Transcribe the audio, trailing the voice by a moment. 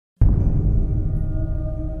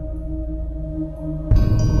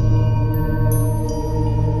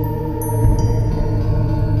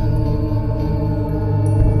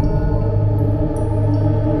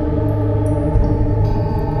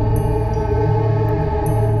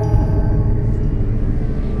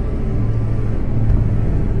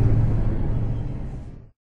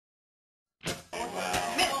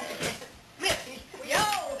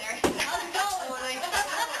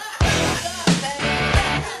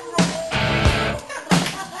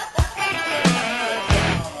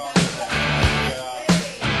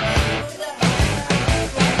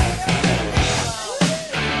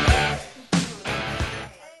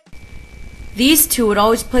These two would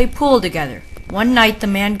always play pool together. One night the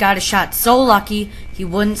man got a shot so lucky he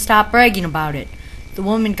wouldn't stop bragging about it. The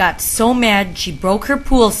woman got so mad she broke her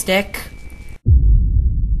pool stick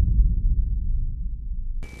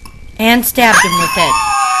and stabbed him with it.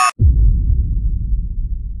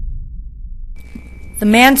 The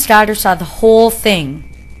man's daughter saw the whole thing.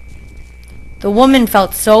 The woman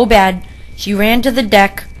felt so bad she ran to the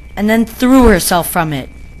deck and then threw herself from it.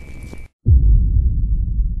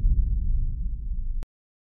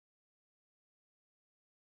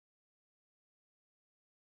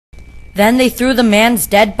 Then they threw the man's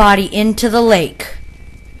dead body into the lake.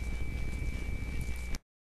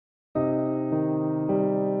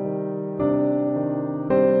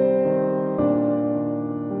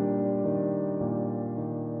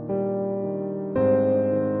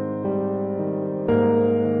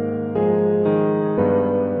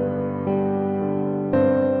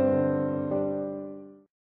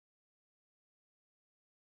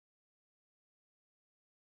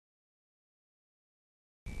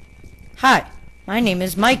 Hi, my name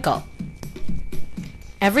is Michael.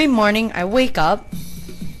 Every morning I wake up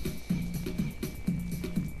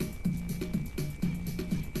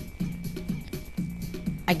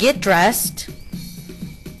I get dressed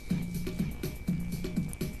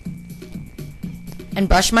and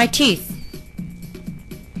brush my teeth.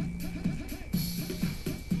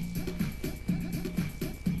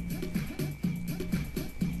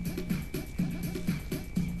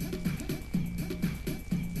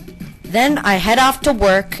 Then I head off to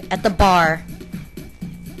work at the bar.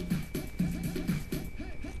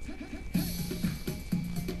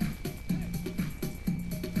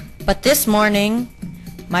 But this morning,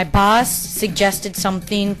 my boss suggested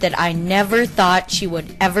something that I never thought she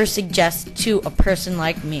would ever suggest to a person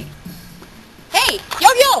like me. Hey,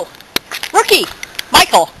 Yo-Yo! Rookie!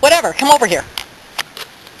 Michael, whatever, come over here.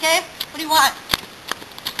 Okay, what do you want?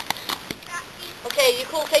 Okay, you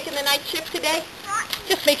cool taking the night shift today?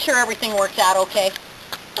 Just make sure everything works out okay.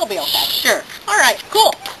 It'll be okay. Sure. All right,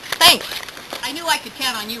 cool. Thanks. I knew I could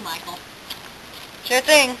count on you, Michael. Sure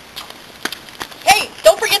thing. Hey,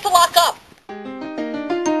 don't forget to lock up.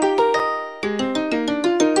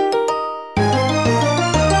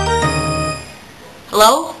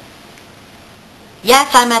 Hello?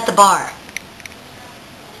 Yes, I'm at the bar.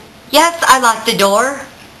 Yes, I locked the door.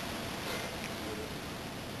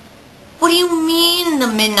 What do you mean the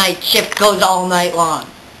midnight shift goes all night long?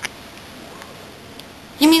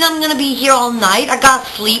 You mean I'm gonna be here all night? I gotta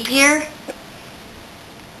sleep here?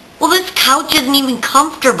 Well, this couch isn't even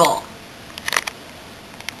comfortable.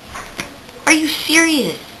 Are you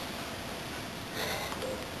serious?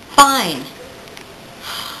 Fine.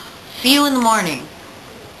 See you in the morning.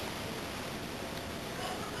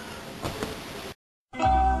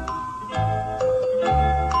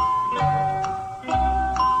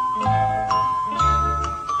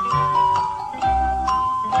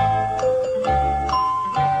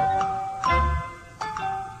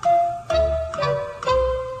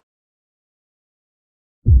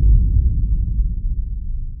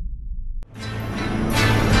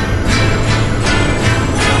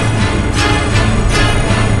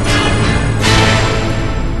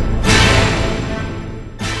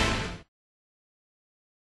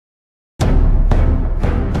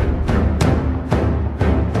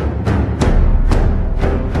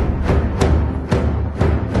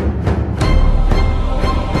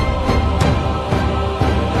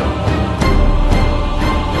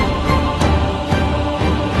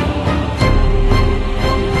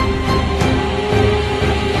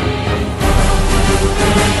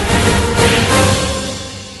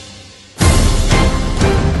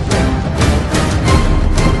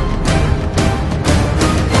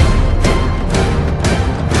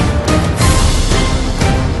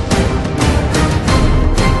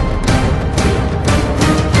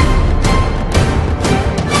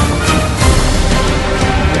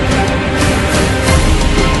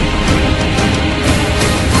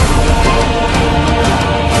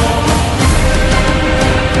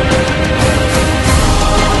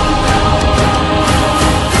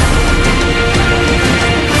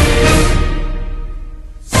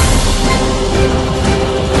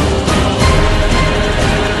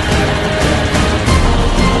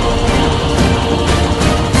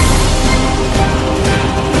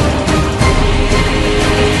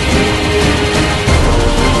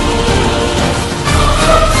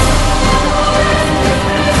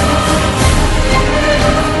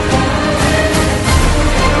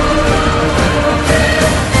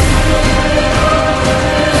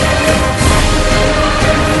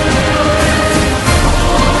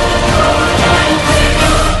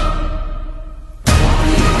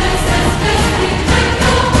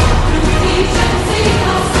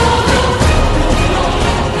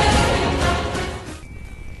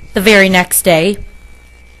 the very next day.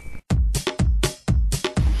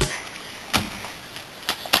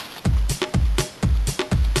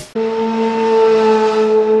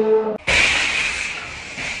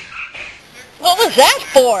 What was that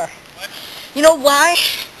for? You know why?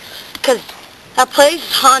 Because that place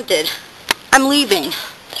is haunted. I'm leaving.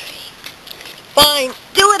 Fine.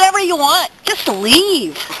 Do whatever you want. Just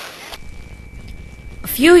leave. A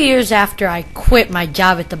few years after I quit my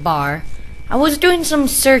job at the bar, I was doing some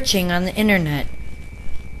searching on the internet.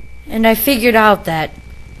 And I figured out that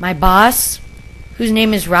my boss, whose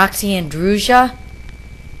name is Roxy Andrusia,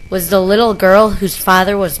 was the little girl whose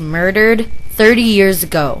father was murdered 30 years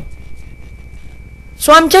ago.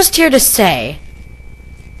 So I'm just here to say,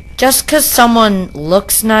 just 'cause someone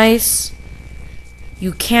looks nice,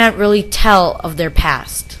 you can't really tell of their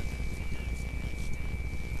past.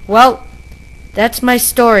 Well, that's my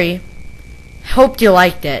story. Hope you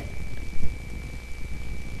liked it.